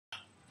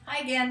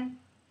again.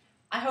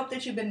 I hope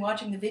that you've been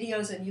watching the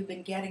videos and you've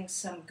been getting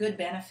some good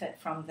benefit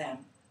from them.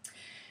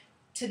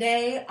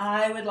 Today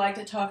I would like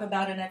to talk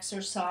about an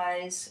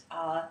exercise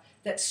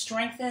that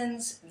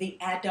strengthens the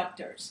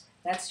adductors.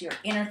 That's your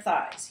inner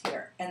thighs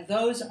here. And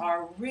those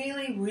are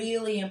really,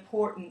 really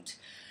important.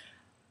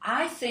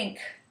 I think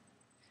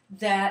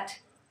that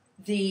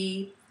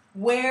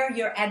where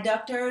your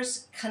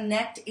adductors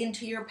connect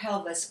into your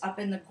pelvis, up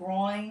in the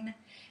groin,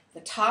 the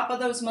top of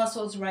those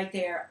muscles right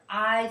there,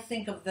 I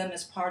think of them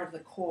as part of the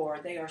core.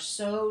 They are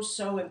so,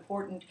 so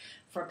important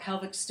for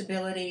pelvic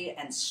stability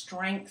and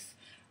strength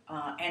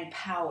and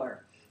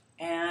power.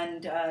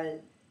 And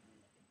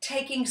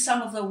taking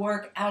some of the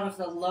work out of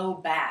the low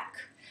back,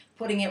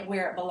 putting it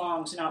where it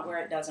belongs, not where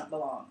it doesn't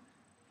belong.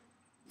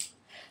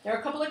 There are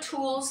a couple of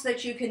tools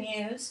that you can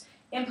use.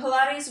 In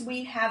Pilates,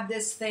 we have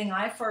this thing.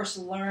 I first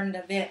learned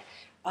of it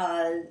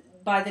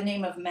by the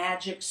name of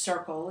Magic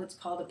Circle. It's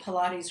called a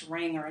Pilates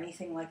ring or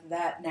anything like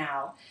that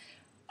now.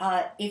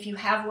 If you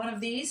have one of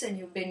these and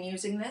you've been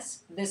using this,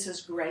 this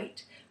is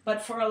great.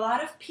 But for a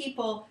lot of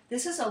people,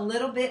 this is a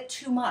little bit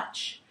too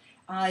much.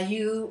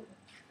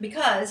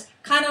 Because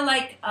kind of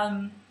like,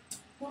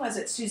 what was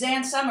it,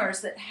 Suzanne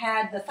Summers that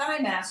had the Thigh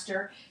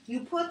Master, you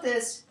put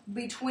this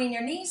between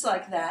your knees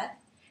like that.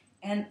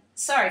 And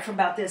sorry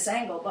about this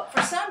angle, but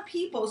for some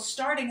people,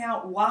 starting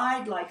out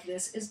wide like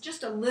this is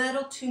just a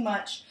little too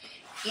much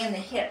in the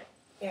hip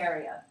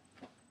area.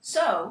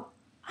 So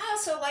I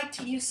also like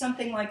to use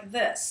something like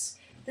this.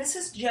 This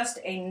is just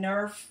a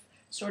Nerf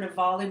sort of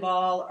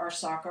volleyball or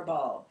soccer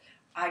ball.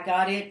 I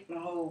got it,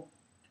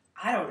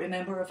 I don't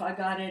remember if I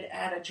got it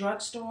at a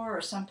drugstore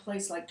or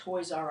someplace like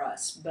Toys R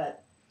Us,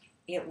 but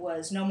it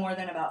was no more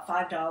than about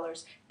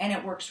 $5 and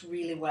it works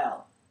really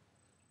well.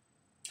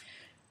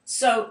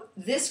 So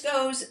this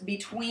goes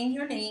between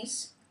your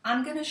knees.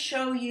 I'm going to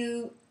show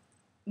you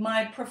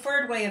my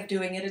preferred way of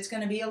doing it. It's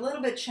going to be a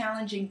little bit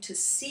challenging to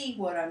see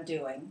what I'm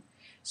doing,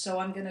 so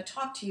I'm going to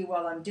talk to you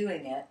while I'm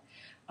doing it.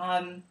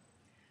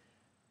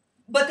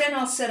 But then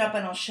I'll sit up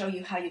and I'll show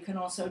you how you can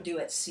also do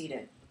it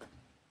seated.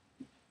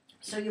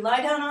 So you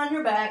lie down on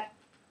your back.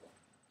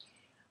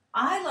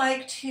 I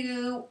like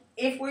to,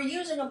 if we're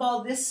using a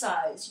ball this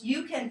size,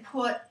 you can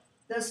put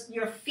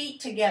your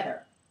feet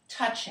together,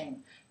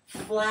 touching,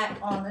 flat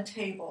on the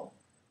table,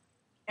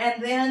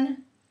 and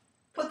then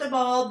put the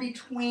ball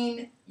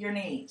between your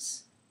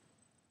knees.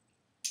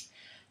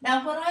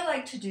 Now what I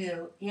like to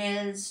do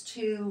is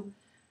to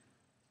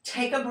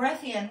take a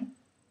breath in,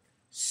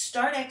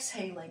 start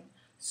exhaling,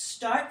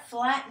 start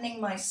flattening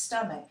my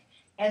stomach,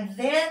 and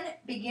then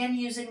begin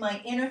using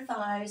my inner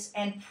thighs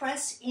and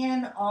press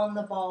in on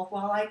the ball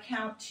while I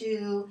count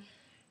to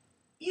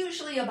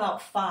usually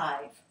about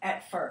 5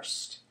 at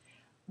first.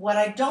 What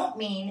I don't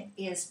mean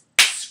is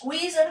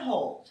squeeze and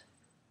hold.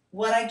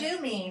 What I do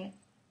mean,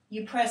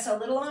 you press a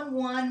little on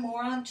 1,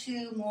 more on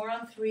 2, more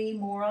on 3,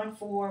 more on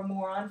 4,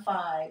 more on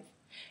 5,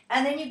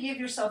 and then you give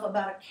yourself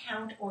about a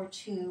count or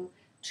 2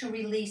 to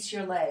release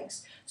your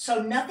legs.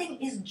 So nothing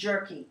is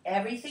jerky.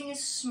 Everything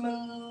is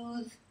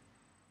smooth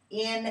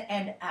in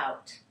and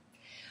out.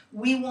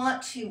 We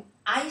want to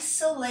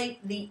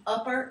isolate the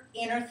upper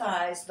inner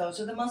thighs. Those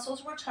are the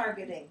muscles we're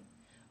targeting.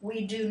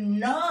 We do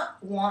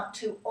not want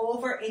to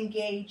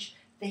over-engage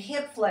the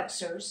hip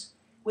flexors,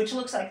 which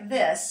looks like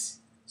this.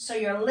 So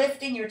you're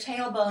lifting your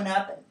tailbone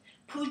up and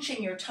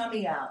pooching your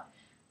tummy out.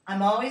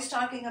 I'm always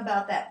talking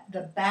about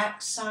the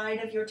back side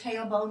of your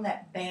tailbone,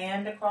 that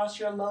band across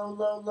your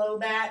low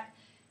back.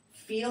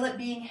 Feel it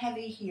being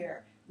heavy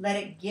here. Let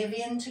it give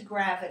in to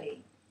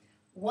gravity.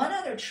 One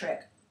other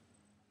trick.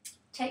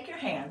 Take your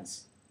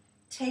hands,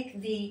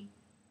 take the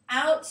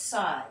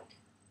outside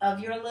of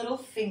your little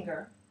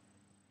finger,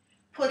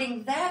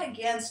 putting that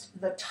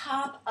against the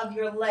top of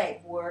your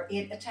leg where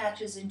it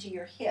attaches into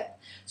your hip.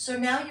 So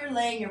now you're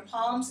laying your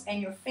palms and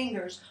your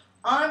fingers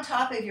on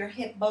top of your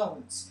hip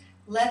bones.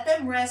 Let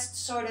them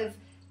rest sort of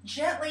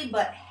gently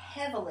but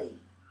heavily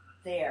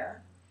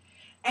there.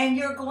 And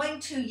you're going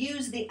to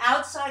use the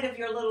outside of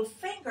your little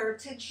finger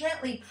to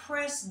gently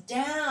press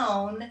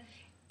down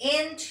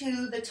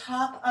into the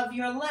top of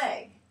your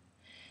leg.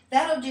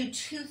 That'll do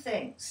 2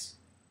 things.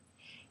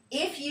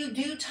 If you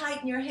do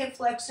tighten your hip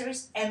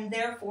flexors and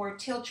therefore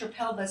tilt your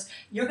pelvis,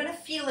 you're going to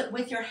feel it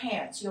with your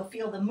hands. You'll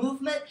feel the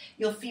movement.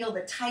 You'll feel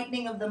the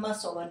tightening of the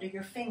muscle under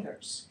your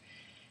fingers.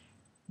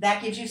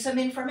 That gives you some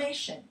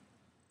information.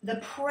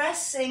 The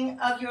pressing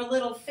of your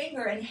little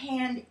finger and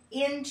hand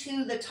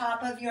into the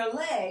top of your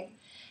leg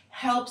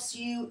helps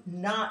you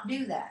not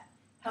do that.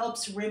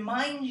 Helps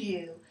remind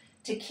you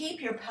to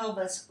keep your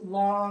pelvis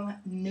long,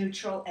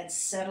 neutral, and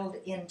settled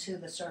into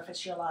the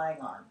surface you're lying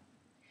on.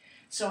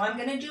 So I'm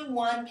going to do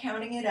 1,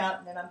 counting it out,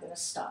 and then I'm going to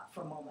stop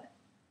for a moment.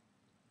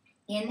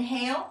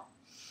 Inhale.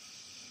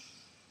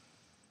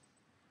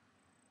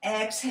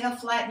 Exhale,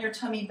 flatten your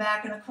tummy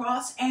back and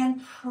across,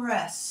 and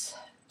press.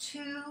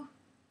 2,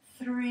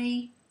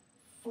 3,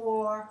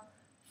 4,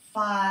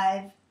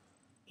 5.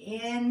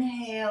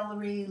 Inhale,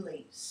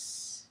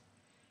 release.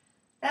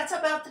 That's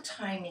about the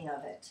timing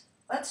of it.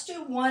 Let's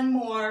do 1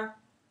 more,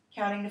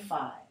 counting to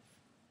 5.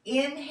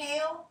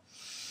 Inhale.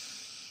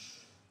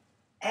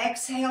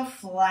 Exhale,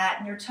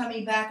 flatten your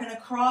tummy back and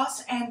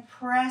across and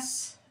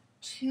press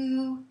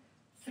 2,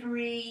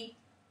 3,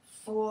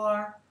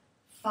 4,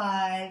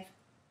 5.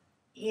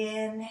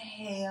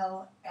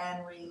 Inhale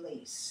and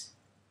release.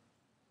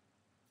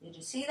 Did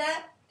you see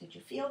that? Did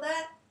you feel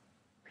that?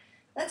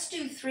 Let's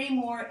do 3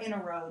 more in a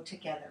row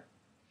together.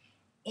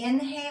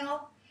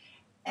 Inhale,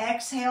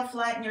 exhale,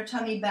 flatten your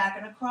tummy back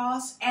and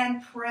across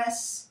and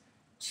press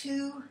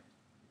 2,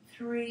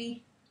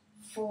 3,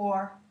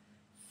 4,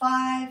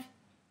 5.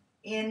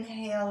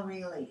 Inhale,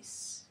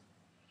 release.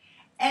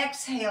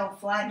 Exhale,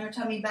 flatten your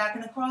tummy back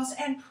and across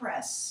and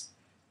press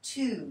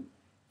 2,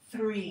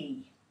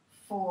 3,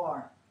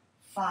 4,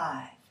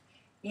 5.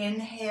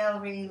 Inhale,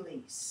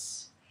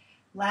 release.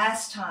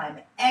 Last time.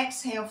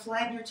 Exhale,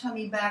 flatten your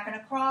tummy back and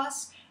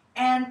across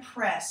and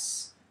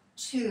press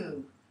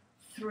 2,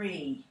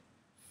 3,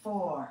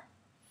 4,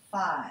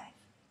 5.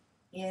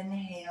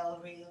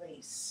 Inhale,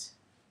 release.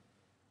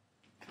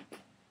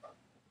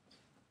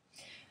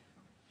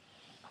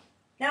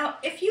 Now,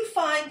 if you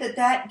find that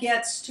that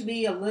gets to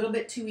be a little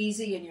bit too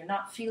easy and you're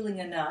not feeling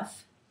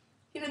enough,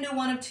 you can do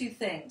one of 2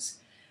 things.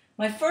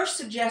 My first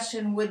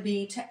suggestion would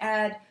be to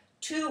add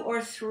 2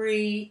 or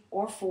 3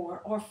 or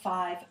 4 or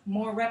 5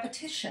 more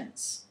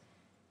repetitions,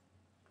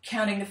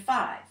 counting to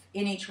 5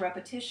 in each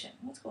repetition.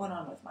 What's going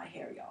on with my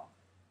hair, y'all?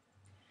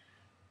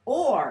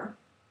 Or,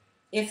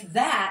 if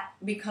that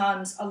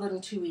becomes a little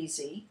too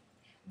easy,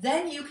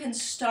 then you can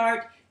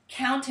start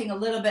counting a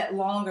little bit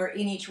longer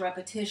in each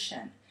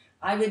repetition.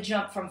 I would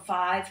jump from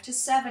 5 to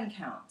 7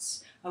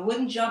 counts. I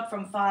wouldn't jump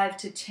from 5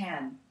 to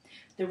 10.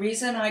 The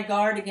reason I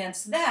guard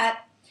against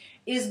that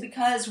is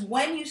because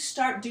when you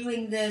start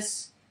doing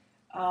this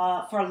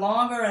for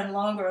longer and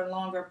longer and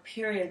longer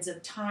periods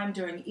of time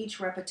during each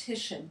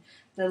repetition,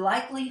 the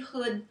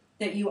likelihood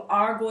that you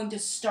are going to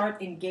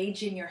start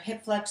engaging your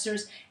hip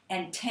flexors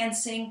and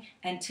tensing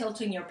and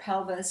tilting your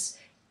pelvis,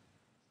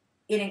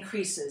 it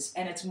increases,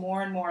 and it's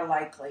more and more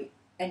likely.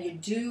 And you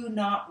do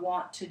not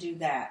want to do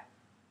that.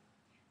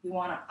 You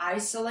want to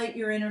isolate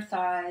your inner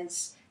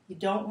thighs. You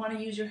don't want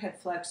to use your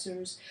hip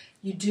flexors.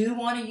 You do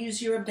want to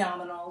use your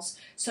abdominals.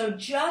 So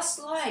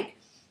just like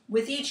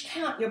with each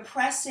count, you're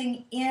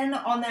pressing in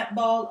on that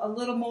ball a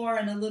little more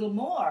and a little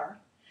more.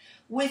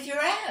 With your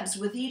abs,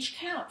 with each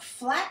count,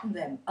 flatten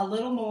them a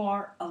little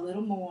more, a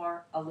little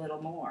more, a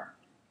little more.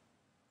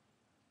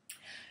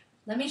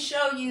 Let me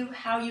show you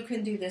how you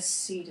can do this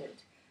seated.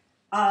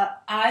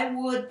 I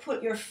would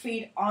put your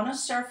feet on a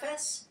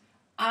surface.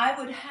 I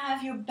would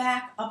have your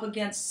back up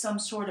against some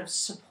sort of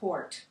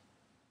support.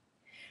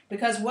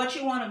 Because what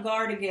you want to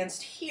guard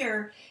against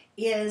here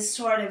is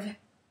sort of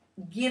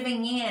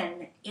giving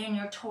in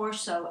your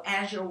torso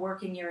as you're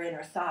working your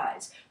inner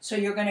thighs. So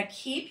you're going to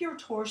keep your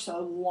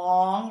torso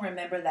long.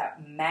 Remember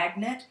that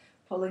magnet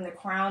pulling the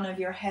crown of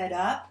your head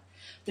up.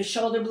 The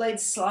shoulder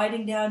blades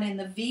sliding down in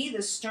the V,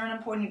 the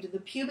sternum pointing to the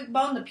pubic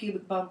bone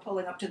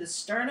pulling up to the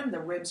sternum, the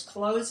ribs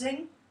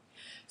closing.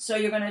 So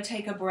you're going to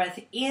take a breath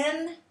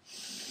in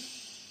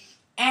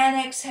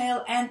and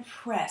exhale and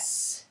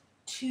press.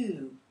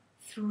 2,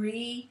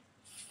 3,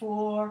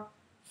 4,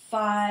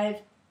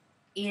 5.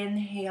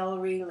 Inhale,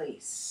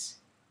 release.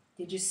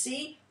 Did you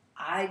see?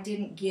 I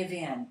didn't give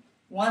in.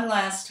 One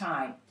last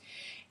time.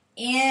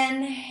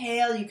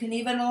 Inhale. You can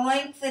even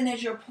lengthen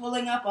as you're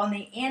pulling up on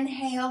the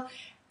inhale.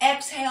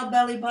 Exhale,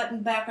 belly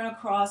button back and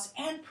across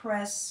and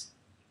press.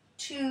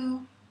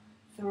 2,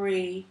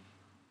 3,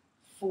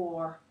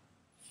 4,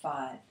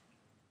 5.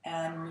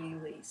 And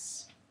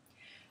release.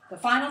 The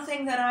final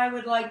thing that I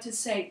would like to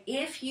say,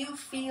 if you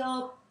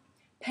feel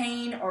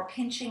pain or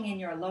pinching in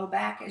your low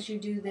back as you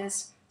do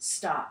this,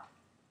 stop.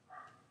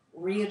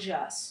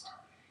 Readjust.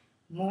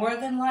 More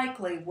than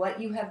likely,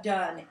 what you have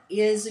done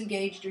is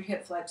engaged your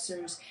hip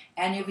flexors,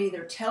 and you've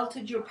either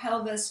tilted your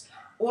pelvis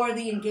or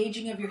the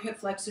engaging of your hip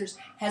flexors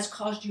has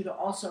caused you to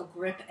also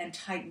grip and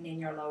tighten in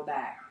your low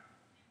back.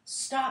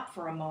 Stop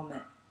for a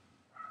moment.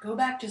 Go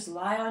back, just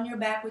lie on your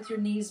back with your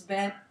knees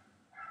bent.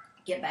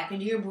 Get back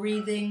into your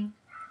breathing.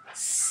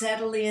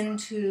 Settle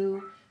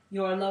into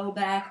your low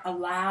back.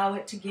 Allow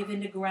it to give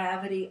into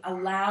gravity.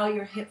 Allow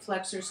your hip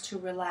flexors to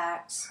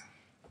relax.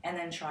 And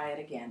then try it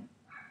again.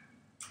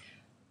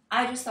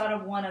 I just thought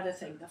of one other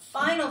thing. The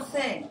final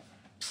thing,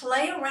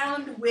 play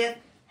around with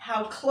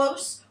how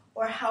close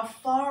or how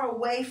far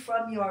away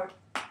from your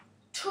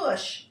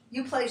tush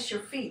you place your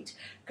feet,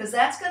 because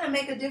that's going to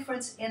make a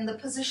difference in the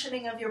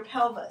positioning of your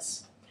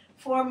pelvis.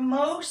 For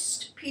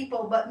most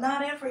people, but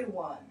not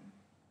everyone,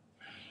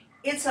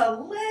 it's a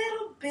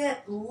little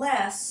bit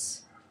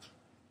less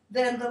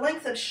than the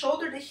length of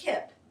shoulder to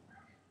hip,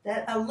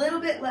 that a little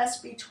bit less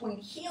between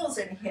heels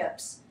and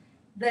hips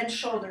than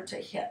shoulder to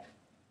hip.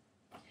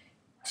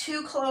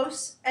 Too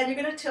close, and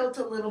you're going to tilt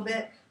a little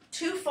bit.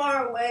 Too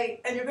far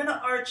away, and you're going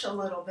to arch a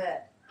little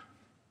bit.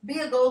 Be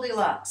a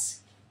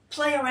Goldilocks.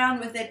 Play around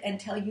with it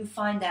until you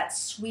find that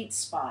sweet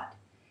spot.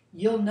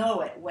 You'll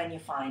know it when you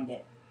find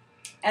it.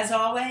 As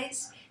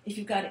always, if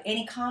you've got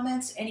any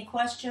comments, any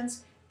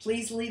questions,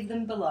 please leave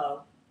them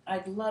below.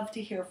 I'd love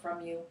to hear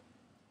from you.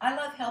 I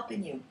love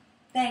helping you.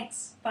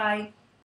 Thanks. Bye.